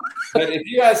did. But if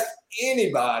you ask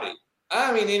anybody,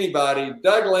 Doug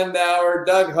Lindauer,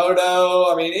 Doug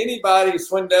Hodo, I mean, anybody,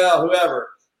 Swindell, whoever,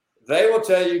 they will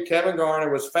tell you Kevin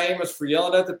Garner was famous for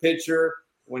yelling at the pitcher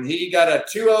when he got a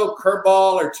 2-0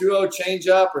 curveball or 2-0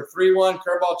 changeup or 3-1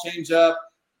 curveball changeup.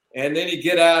 And then he'd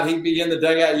get out, he'd be in the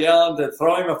dugout yelling to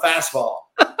throw him a fastball.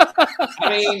 I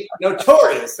mean,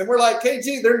 notorious. And we're like,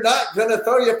 KG, they're not going to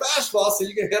throw you a fastball so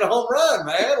you can hit a home run,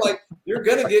 man. Like, you're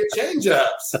going to get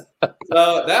changeups.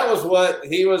 So that was what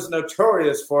he was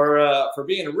notorious for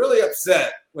being really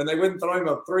upset when they wouldn't throw him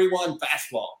a 3-1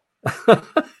 fastball.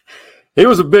 He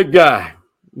was a big guy.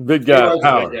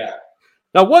 Power.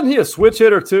 Now, wasn't he a switch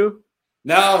hitter too?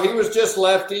 No, he was just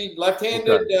lefty,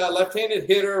 left-handed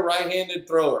hitter, right-handed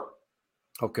thrower.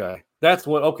 Okay. That's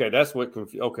what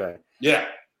confused. Okay. Yeah.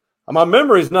 My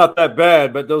memory's not that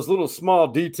bad, but those little small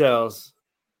details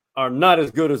are not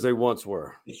as good as they once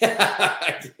were.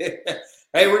 Hey,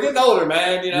 we're getting older,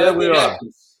 man. You know, yeah, we are.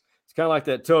 It's kind of like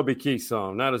that Toby Keith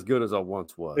song, not as good as I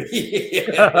once was.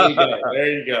 Yeah,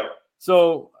 there you go.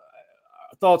 So,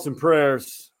 thoughts and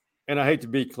prayers, and I hate to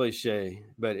be cliche,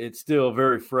 but it's still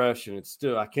very fresh, and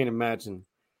I can't imagine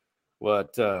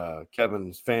what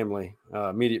Kevin's family,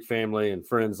 immediate family and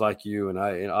friends like you, and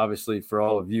obviously for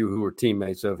all of you who are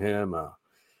teammates of him,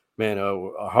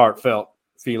 heartfelt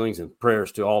feelings and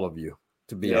prayers to all of you.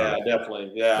 To be honest.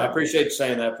 Definitely. Yeah, I appreciate you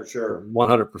saying that for sure.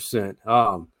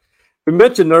 100%. We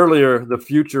mentioned earlier the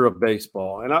future of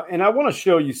baseball, and I want to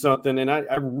show you something, and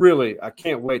I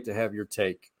can't wait to have your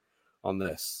take on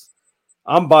this.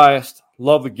 I'm biased,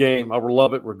 love the game. I will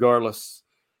love it regardless.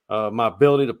 My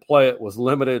ability to play it was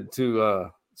limited to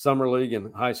summer league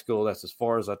in high school. That's as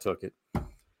far as I took it.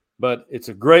 but it's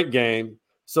a great game.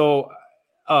 So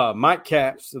Mike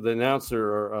Capps, the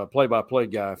announcer or play-by-play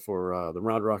guy for the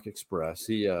Round Rock Express,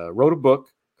 he wrote a book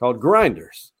called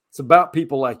Grinders. It's about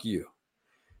people like you.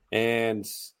 And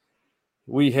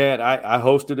I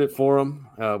hosted it for him.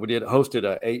 We hosted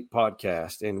a 8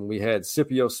 podcast, and we had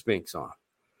Scipio Spinks on,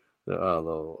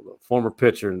 the former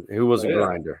pitcher who was a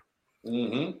grinder.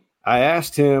 Mm-hmm. I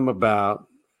asked him about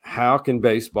how can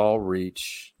baseball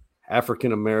reach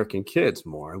African-American kids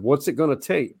more, and what's it going to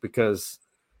take? Because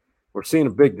we're seeing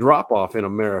a big drop-off in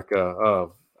America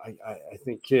of, I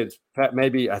think kids,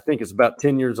 I think it's about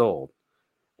 10 years old.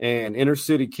 And inner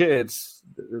city kids,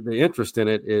 the interest in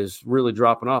it is really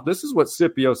dropping off. This is what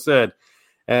Scipio said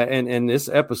in this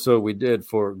episode we did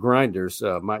for Grinders,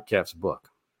 Mike Capps' book.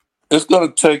 It's going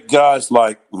to take guys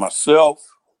like myself,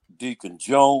 Deacon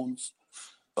Jones,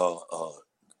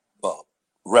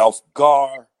 Ralph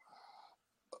Garr,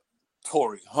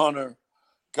 Torrey Hunter,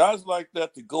 guys like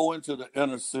that to go into the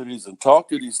inner cities and talk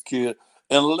to these kids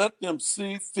and let them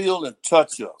see, feel, and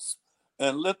touch us,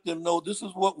 and let them know this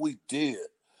is what we did.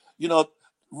 You know,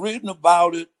 reading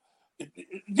about it,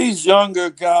 these younger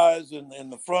guys in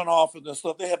the front office and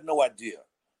stuff, they have no idea.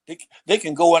 They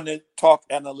can go in and talk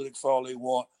analytics all they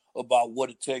want about what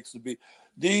it takes to be.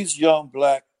 These young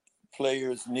black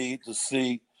players need to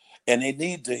see, and they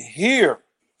need to hear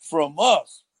from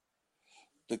us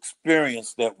the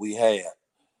experience that we had.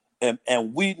 And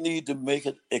we need to make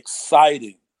it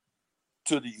exciting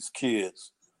to these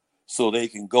kids so they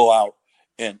can go out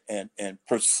and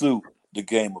pursue the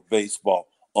game of baseball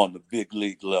on the big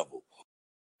league level.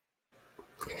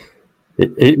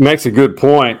 It makes a good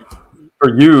point.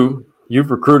 For you, you've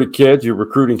recruited kids, you're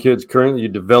recruiting kids currently, you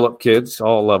develop kids,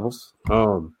 all levels.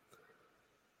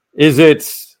 Is it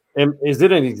an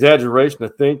exaggeration to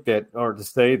think that, or to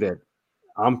say that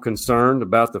I'm concerned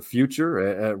about the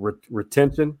future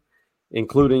retention,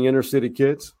 including inner city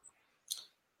kids?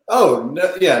 Oh,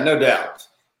 no, yeah, no doubt.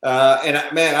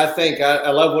 I think I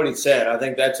love what he said. I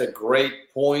think that's a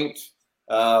great point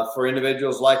for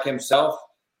individuals like himself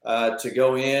to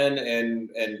go in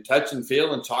and touch and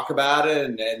feel and talk about it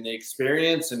and the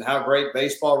experience and how great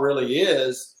baseball really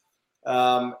is.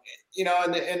 And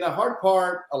the hard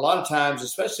part a lot of times,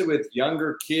 especially with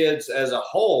younger kids as a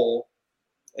whole,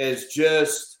 is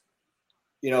just,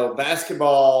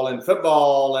 basketball and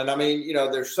football. And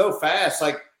they're so fast.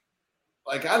 Like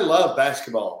I love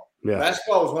basketball. Yeah.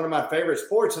 Basketball was one of my favorite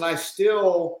sports, and I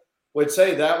still would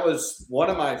say that was one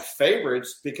of my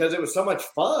favorites because it was so much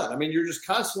fun. You're just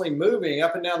constantly moving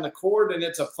up and down the court, and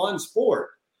it's a fun sport.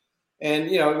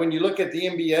 And, when you look at the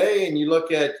NBA and you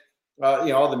look at,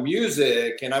 all the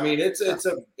music, and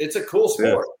it's a cool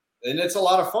sport, and it's a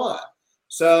lot of fun.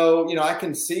 So, I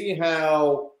can see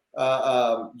how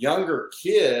younger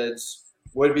kids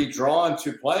would be drawn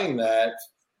to playing that,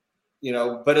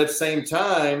 but at the same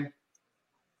time,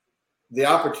 the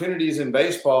opportunities in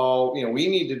baseball, we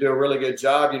need to do a really good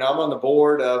job. I'm on the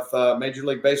board of Major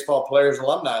League Baseball Players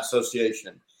Alumni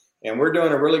Association, and we're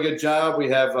doing a really good job. We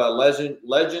have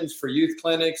Legends for Youth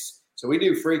Clinics. So we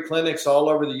do free clinics all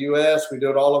over the U.S. We do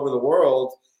it all over the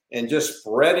world, and just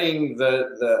spreading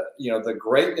the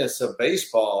greatness of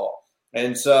baseball.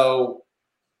 And so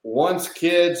once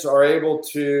kids are able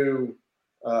to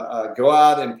go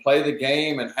out and play the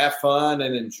game and have fun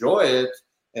and enjoy it,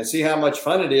 and see how much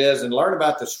fun it is and learn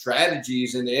about the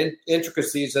strategies and the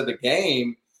intricacies of the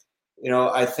game,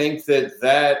 I think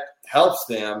that helps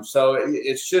them. So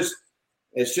it's just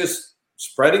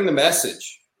spreading the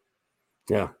message.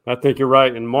 Yeah, I think you're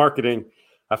right. In marketing,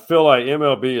 I feel like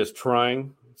MLB is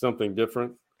trying something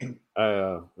different.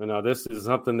 This is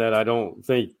something that I don't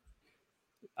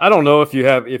know if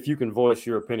you can voice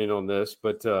your opinion on this,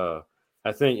 but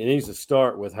I think it needs to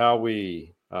start with how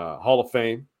we Hall of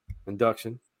Fame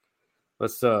induction.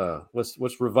 Let's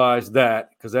revise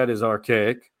that, because that is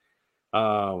archaic.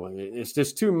 It's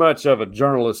just too much of a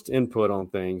journalist input on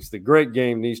things. The great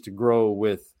game needs to grow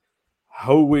with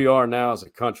who we are now as a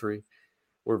country.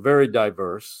 We're very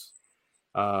diverse.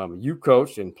 You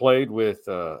coached and played with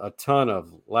a ton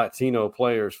of Latino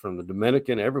players from the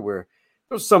Dominican, everywhere.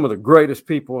 Those are some of the greatest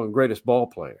people and greatest ball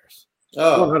players.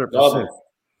 Oh, 100%.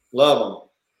 Love them.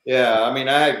 Yeah,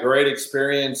 I had great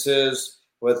experiences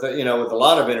with a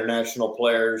lot of international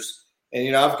players.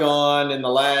 And, I've gone in the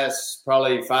last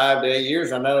probably 5 to 8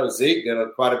 years. I know Zeke did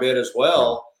quite a bit as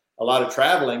well, a lot of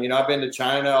traveling. I've been to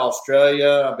China,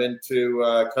 Australia. I've been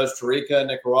to Costa Rica,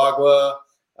 Nicaragua.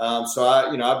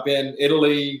 I've been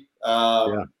Italy,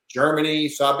 Germany.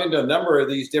 So I've been to a number of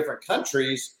these different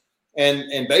countries.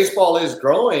 And baseball is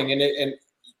growing. And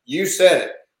you said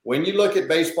it. When you look at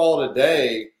baseball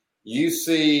today, you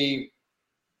see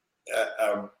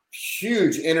a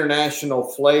huge international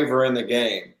flavor in the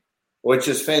game, which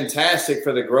is fantastic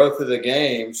for the growth of the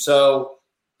game. So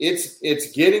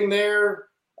it's getting there.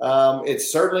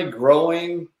 It's certainly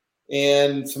growing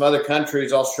in some other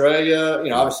countries, Australia,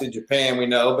 obviously Japan, we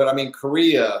know, but I mean,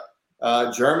 Korea,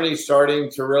 Germany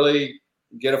starting to really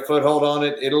get a foothold on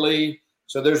it, Italy.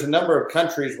 So there's a number of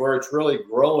countries where it's really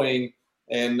growing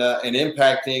and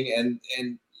impacting,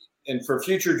 and for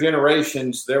future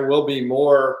generations, there will be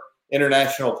more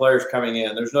international players coming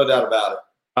in. There's no doubt about it.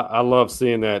 I love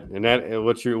seeing that, and that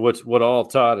what all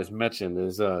Todd has mentioned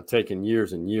is taking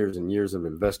years and years and years of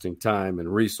investing time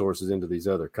and resources into these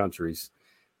other countries,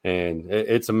 and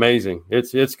it's amazing.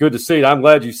 It's good to see. I'm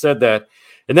glad you said that,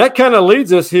 and that kind of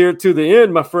leads us here to the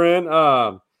end, my friend.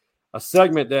 A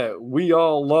segment that we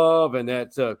all love, and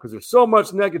that because there's so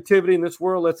much negativity in this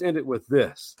world. Let's end it with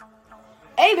this.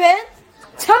 Hey man,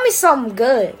 tell me something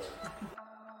good.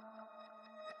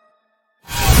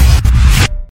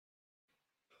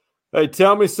 Hey,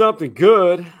 tell me something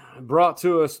good, brought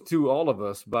to all of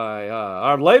us by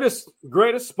our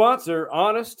greatest sponsor,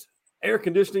 Honest Air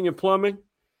Conditioning and Plumbing.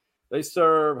 They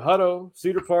serve Hutto,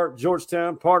 Cedar Park,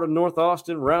 Georgetown, part of North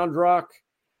Austin, Round Rock,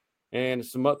 and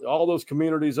all those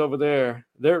communities over there.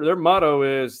 Their motto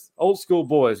is old school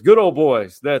boys, good old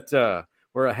boys, that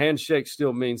where a handshake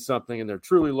still means something, and they're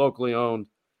truly locally owned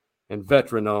and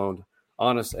veteran owned.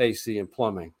 Honest AC and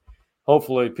Plumbing.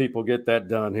 Hopefully people get that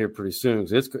done here pretty soon.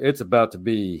 It's about to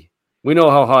be, we know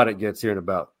how hot it gets here in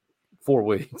about 4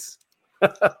 weeks.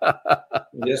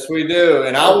 Yes, we do.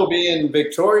 And I will be in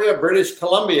Victoria, British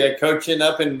Columbia, coaching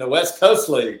up in the West Coast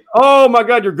League. Oh my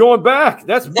God, you're going back.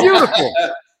 That's beautiful.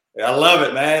 I love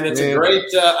it, man. It's a great,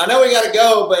 I know we got to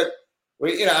go, but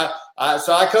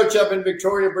so I coach up in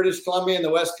Victoria, British Columbia in the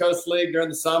West Coast League during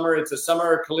the summer. It's a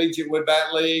summer collegiate wood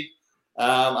bat league.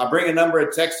 I bring a number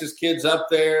of Texas kids up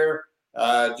there.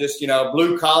 Just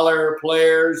blue collar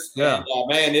players. Yeah. And,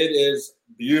 man, it is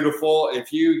beautiful.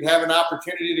 If you have an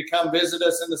opportunity to come visit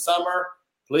us in the summer,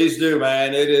 please do,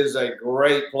 man. It is a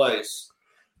great place.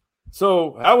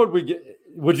 So how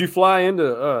would you fly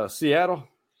into Seattle?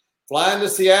 Fly into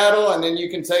Seattle, and then you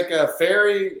can take a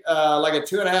ferry, like a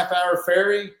 2.5-hour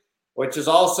ferry, which is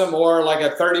awesome, or like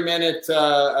a 30-minute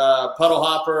puddle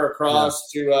hopper across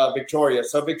to Victoria.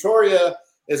 So Victoria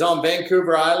is on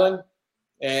Vancouver Island.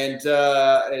 And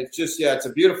it's just, it's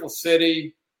a beautiful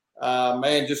city,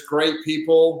 man, just great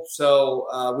people.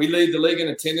 So we lead the league in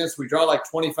attendance. We draw like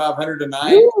 2,500 a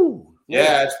night. Woo!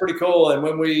 Yeah, it's pretty cool. And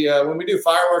when we do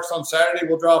fireworks on Saturday,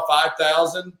 we'll draw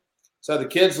 5,000. So the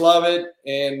kids love it.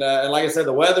 And like I said,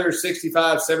 the weather is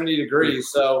 65, 70 degrees.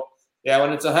 So, yeah,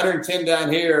 when it's 110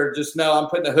 down here, just know I'm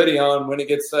putting a hoodie on when it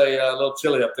gets a little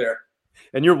chilly up there.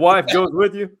 And your wife goes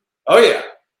with you? Oh, yeah.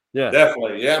 Yeah,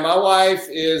 definitely. Yeah, my wife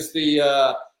is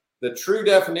the true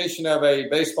definition of a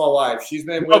baseball wife. She's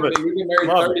been with me. We've been married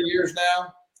 30 years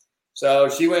now. So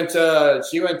she went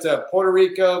to Puerto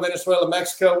Rico, Venezuela,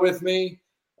 Mexico with me.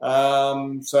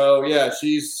 So yeah,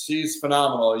 she's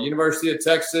phenomenal. University of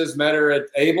Texas, met her at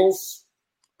Abel's.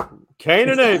 Cain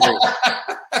and Abel.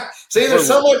 See, there's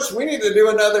so much. We need to do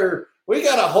another. We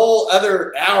got a whole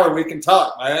other hour we can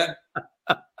talk, man.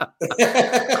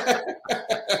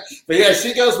 But yeah,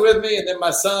 she goes with me, and then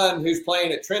my son, who's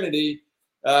playing at Trinity,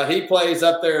 he plays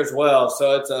up there as well.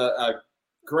 So it's a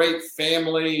great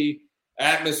family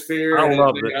atmosphere. I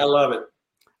love it. I love it.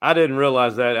 I didn't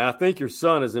realize that. I think your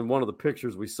son is in one of the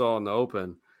pictures we saw in the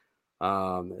Open.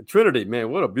 Trinity, man,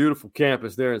 what a beautiful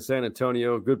campus there in San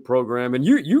Antonio. Good program, and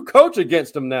you coach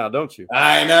against them now, don't you?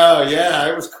 I know.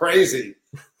 Yeah, it was crazy.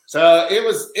 So it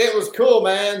was cool,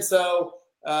 man. So.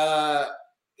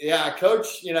 Yeah,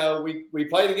 Coach, we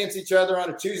played against each other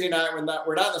on a Tuesday night.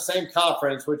 We're not in the same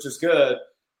conference, which is good,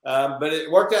 but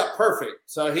it worked out perfect.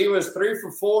 So he was 3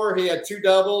 for 4. He had 2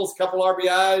 doubles, couple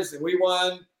RBIs, and we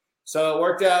won. So it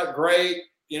worked out great.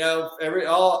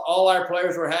 All our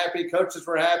players were happy. Coaches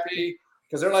were happy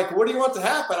because they're like, "What do you want to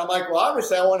happen?" I'm like, "Well,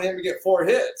 obviously I want him to get 4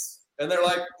 hits." And they're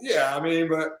like, "Yeah,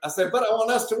 but I said, but I want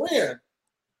us to win."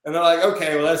 And they're like,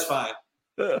 "Okay, well, that's fine."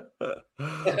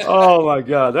 Oh my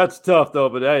God, that's tough though.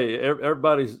 But hey,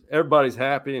 everybody's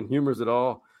happy and humors it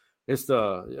all. It's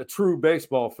a true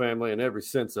baseball family in every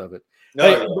sense of it.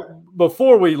 Hey,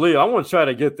 before we leave, I want to try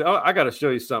to get I got to show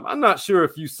you something. I'm not sure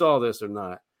if you saw this or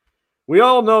not. We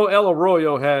all know El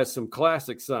Arroyo has some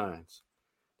classic signs.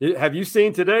 Have you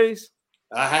seen today's?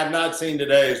 I have not seen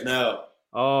today's. No.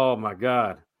 Oh my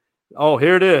God. Oh,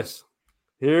 here it is.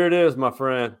 Here it is, my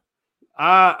friend.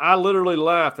 I literally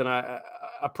laughed, and I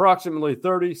approximately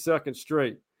 30 seconds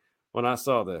straight when I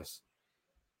saw this.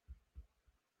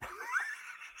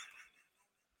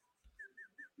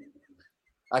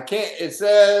 I can't. It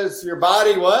says your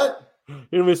body what?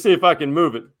 Let me see if I can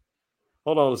move it.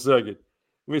 Hold on a second.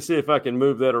 Let me see if I can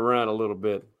move that around a little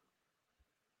bit.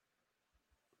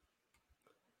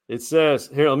 It says,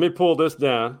 here, let me pull this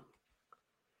down.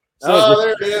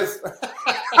 There it is.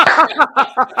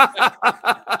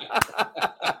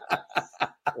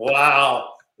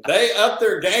 Wow. They upped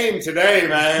their game today,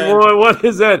 man. Boy, what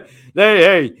is that?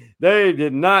 They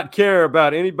did not care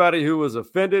about anybody who was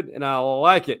offended, and I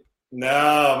like it.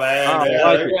 No, man.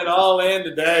 They went all in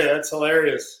today. That's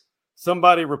hilarious.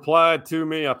 Somebody replied to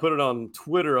me. I put it on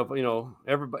Twitter.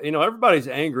 Everybody's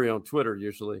angry on Twitter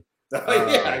usually.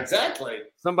 Yeah, exactly.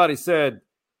 Somebody said,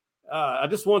 I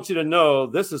just want you to know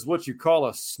this is what you call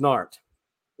a snart.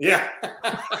 Yeah.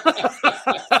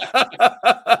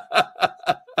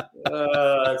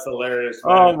 That's hilarious,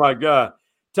 man. Oh, my God.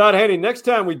 Todd Haney, next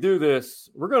time we do this,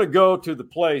 we're going to go to the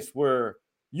place where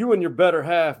you and your better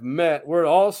half met, where it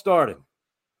all started.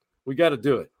 We got to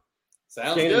do it.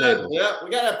 Sounds good. Yeah, we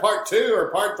got to have part 2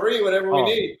 or part 3, whatever we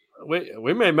need.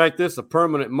 We may make this a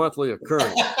permanent monthly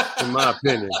occurrence, in my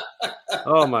opinion.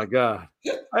 Oh, my God.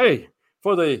 Hey,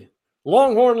 for the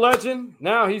Longhorn legend,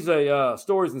 now he's a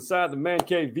Stories Inside the Man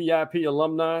Cave VIP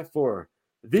alumni for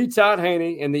the Todd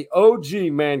Haney and the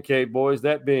OG Man Cave boys,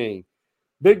 that being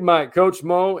Big Mike, Coach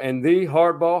Mo, and the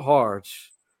Hardball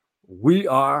Harge. We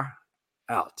are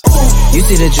out. You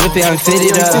see the drippy, I'm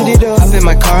fitted up. Hop in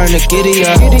my car and the giddy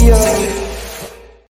up.